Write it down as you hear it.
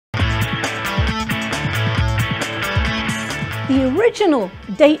The original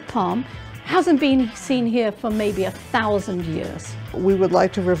date palm hasn't been seen here for maybe 1,000 years. We would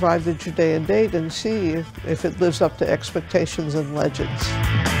like to revive the Judean date and see if it lives up to expectations and legends.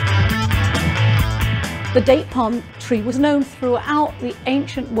 The date palm tree was known throughout the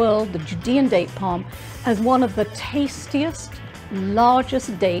ancient world, the Judean date palm, as one of the tastiest,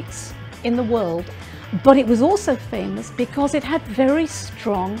 largest dates in the world. But it was also famous because it had very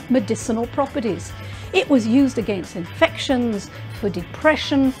strong medicinal properties. It was used against infections, for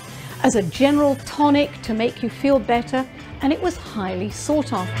depression, as a general tonic to make you feel better, and it was highly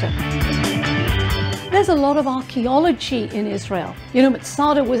sought after. There's a lot of archaeology in Israel. You know,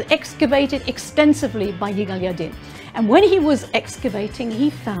 Methuselah was excavated extensively by Yigal Yadin. And when he was excavating, he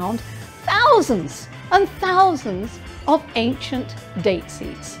found thousands and thousands of ancient date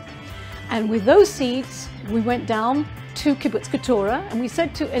seeds. And with those seeds, we went down to Kibbutz Keturah and we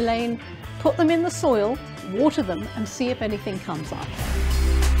said to Elaine, put them in the soil, water them, and see if anything comes up.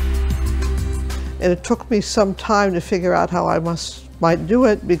 And it took me some time to figure out how I might do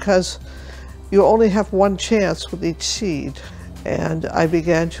it, because you only have one chance with each seed. And I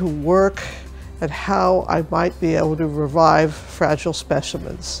began to work at how I might be able to revive fragile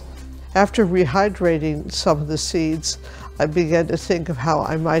specimens. After rehydrating some of the seeds, I began to think of how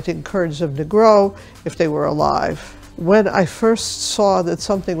I might encourage them to grow if they were alive. When I first saw that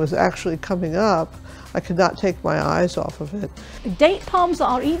something was actually coming up, I could not take my eyes off of it. Date palms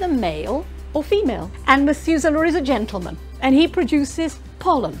are either male or female, and Methuselah is a gentleman, and he produces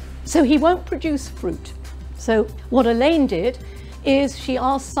pollen, so he won't produce fruit. So what Elaine did is she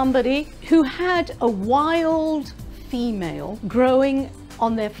asked somebody who had a wild female growing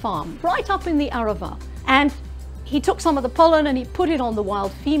on their farm, right up in the Arava, and he took some of the pollen and he put it on the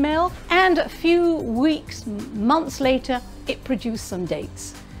wild female, and a few weeks, months later, it produced some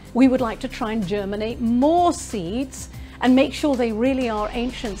dates. We would like to try and germinate more seeds and make sure they really are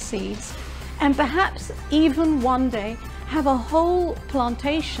ancient seeds, and perhaps even one day have a whole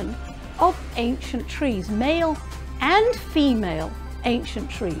plantation of ancient trees, male and female ancient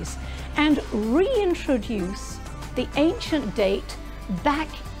trees, and reintroduce the ancient date back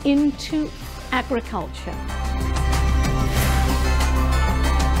into agriculture.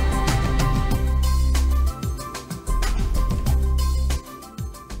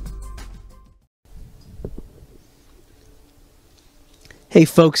 Hey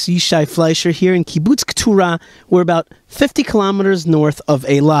folks, Yishai Fleischer here in Kibbutz Keturah. We're about 50 kilometers north of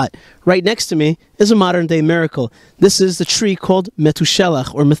Eilat. Right next to me is a modern-day miracle. This is the tree called Methuselah,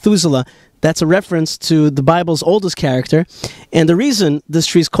 or Methuselah. That's a reference to the Bible's oldest character. And the reason this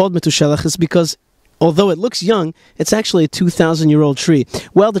tree is called Methuselah is because, although it looks young, it's actually a 2,000-year-old tree.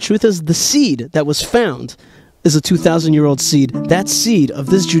 Well, the truth is the seed that was found is a 2,000-year-old seed. That seed of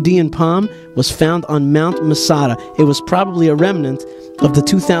this Judean palm was found on Mount Masada. It was probably a remnant of the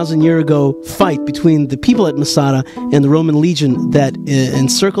 2,000-year-ago fight between the people at Masada and the Roman legion that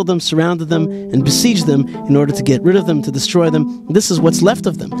encircled them, surrounded them, and besieged them in order to get rid of them, to destroy them. This is what's left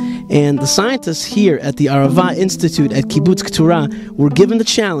of them. And the scientists here at the Arava Institute at Kibbutz Keturah were given the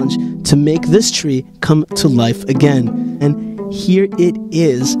challenge to make this tree come to life again. And here it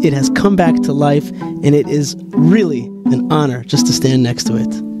is. It has come back to life, and it is really an honor just to stand next to it.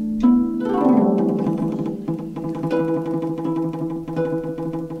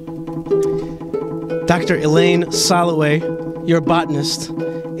 Dr. Elaine Soloway, you're a botanist,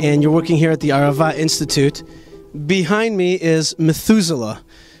 and you're working here at the Arava Institute. Behind me is Methuselah,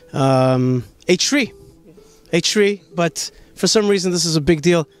 a tree, but for some reason this is a big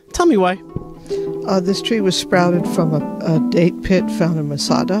deal. Tell me why. This tree was sprouted from a date pit found in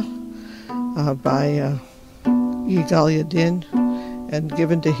Masada by Yigal Yadin and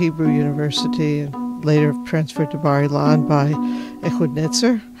given to Hebrew University and later transferred to Bar Ilan by Ehud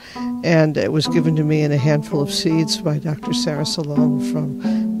Netzer. And it was given to me in a handful of seeds by Dr. Sarah Salom from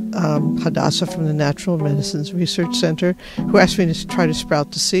Hadassah from the Natural Medicines Research Center, who asked me to try to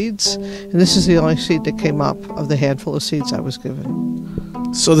sprout the seeds. And this is the only seed that came up of the handful of seeds I was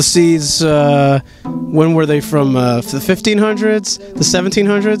given. So the seeds, when were they from? The 1500s? The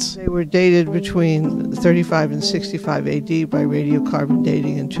 1700s? They were dated between 35 and 65 AD by radiocarbon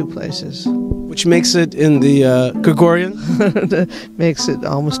dating in two places. Which makes it in the Gregorian? Makes it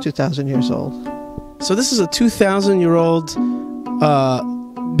almost 2,000 years old. So this is a 2,000-year-old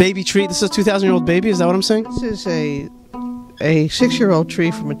baby tree. This is a 2,000-year-old baby, is that what I'm saying? This is a 6-year-old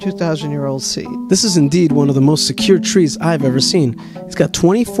tree from a 2,000-year-old seed. This is indeed one of the most secure trees I've ever seen. It's got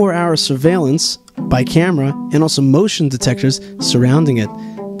 24-hour surveillance by camera and also motion detectors surrounding it.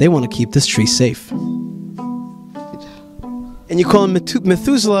 They want to keep this tree safe. And you call him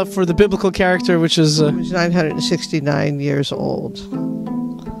Methuselah for the biblical character, which is... He was 969 years old.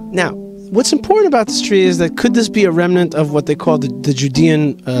 Now, what's important about this tree is that could this be a remnant of what they call the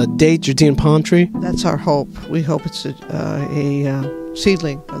Judean Judean palm tree? That's our hope. We hope it's a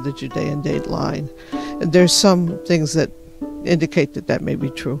seedling of the Judean Date line. And there's some things that indicate that that may be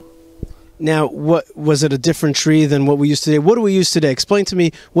true. Now, what was it a different tree than what we use today? What do we use today? Explain to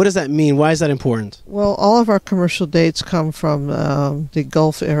me, what does that mean? Why is that important? Well, all of our commercial dates come from the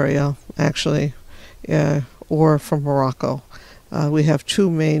Gulf area, actually, or from Morocco. We have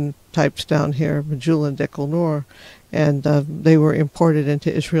two main types down here, Methuselah and Decolnor, and they were imported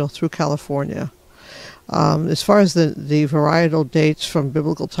into Israel through California. As far as the varietal dates from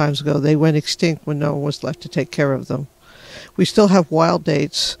biblical times go, they went extinct when no one was left to take care of them. We still have wild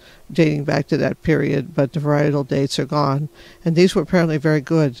dates dating back to that period, but the varietal dates are gone. And these were apparently very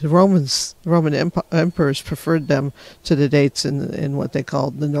good. The Roman emperors preferred them to the dates in what they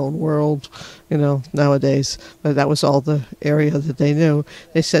called the known world, nowadays. But that was all the area that they knew.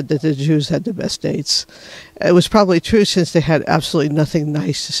 They said that the Jews had the best dates. It was probably true, since they had absolutely nothing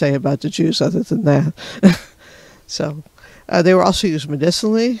nice to say about the Jews other than that. So they were also used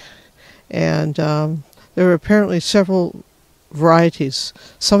medicinally, and there were apparently several varieties,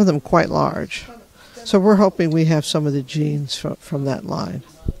 some of them quite large. So we're hoping we have some of the genes from that line.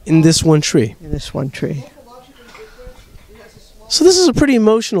 In this one tree? In this one tree. So this is a pretty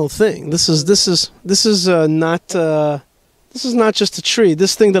emotional thing. This is not just a tree.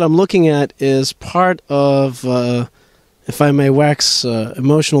 This thing that I'm looking at is part of, if I may wax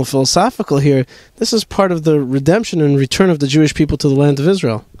emotional, philosophical here, this is part of the redemption and return of the Jewish people to the land of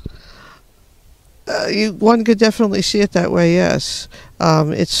Israel. One could definitely see it that way, yes.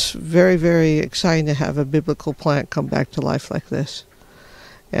 It's very, very exciting to have a biblical plant come back to life like this.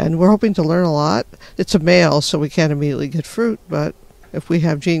 And we're hoping to learn a lot. It's a male, so we can't immediately get fruit, but if we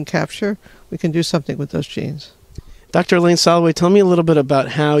have gene capture, we can do something with those genes. Dr. Elaine Soloway, tell me a little bit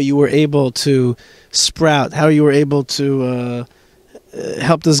about how you were able to sprout, how you were able to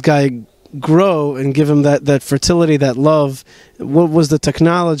help this guy grow and give him that fertility, that love. What was the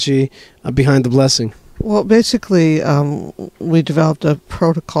technology behind the blessing? Well, basically, we developed a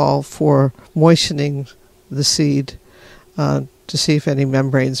protocol for moistening the seed to see if any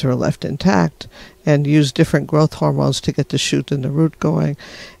membranes are left intact, and use different growth hormones to get the shoot and the root going.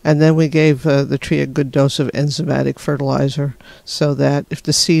 And then we gave the tree a good dose of enzymatic fertilizer, so that if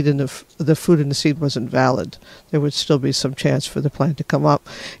the seed and the food in the seed wasn't valid, there would still be some chance for the plant to come up.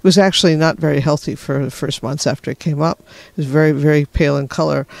 It was actually not very healthy for the first months after it came up. It was very, very pale in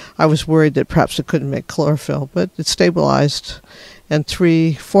color. I was worried that perhaps it couldn't make chlorophyll, but it stabilized. And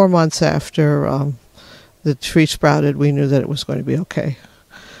 4 months after the tree sprouted, we knew that it was going to be okay.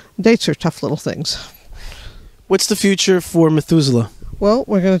 Dates are tough little things. What's the future for Methuselah? Well,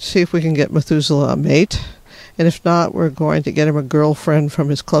 we're going to see if we can get Methuselah a mate. And if not, we're going to get him a girlfriend from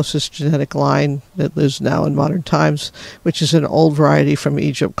his closest genetic line that lives now in modern times, which is an old variety from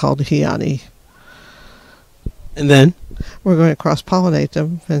Egypt called Hyani. And then? We're going to cross-pollinate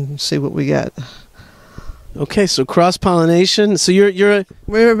them and see what we get. Okay, so cross-pollination. So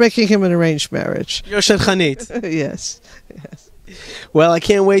we're making him an arranged marriage. You're shadchanit. Yes. Well, I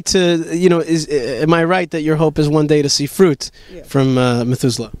can't wait to, am I right that your hope is one day to see fruit from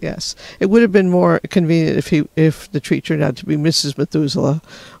Methuselah? Yes. It would have been more convenient if the tree turned out to be Mrs. Methuselah,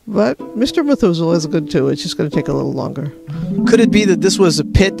 but Mr. Methuselah is good too. It's just going to take a little longer. Could it be that this was a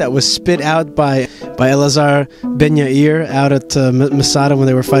pit that was spit out by Elazar ben Yair out at Masada when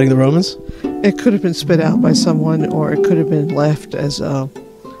they were fighting the Romans? It could have been spit out by someone, or it could have been left as a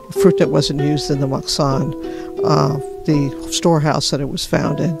fruit that wasn't used in the Maksan, the storehouse that it was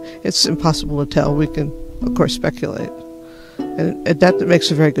found in. It's impossible to tell. We can, of course, speculate. And that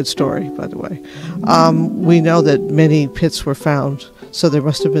makes a very good story, by the way. We know that many pits were found, so there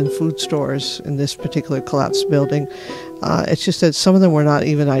must have been food stores in this particular collapsed building. It's just that some of them were not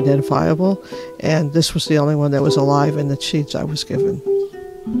even identifiable, and this was the only one that was alive in the sheets I was given.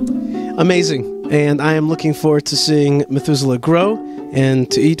 Amazing. And I am looking forward to seeing Methuselah grow and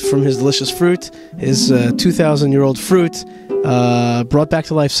to eat from his delicious fruit, his 2,000-year-old fruit, brought back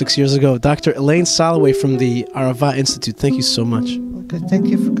to life 6 years ago. Dr. Elaine Soloway from the Arava Institute, thank you so much. Okay, thank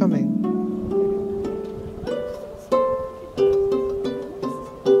you for coming.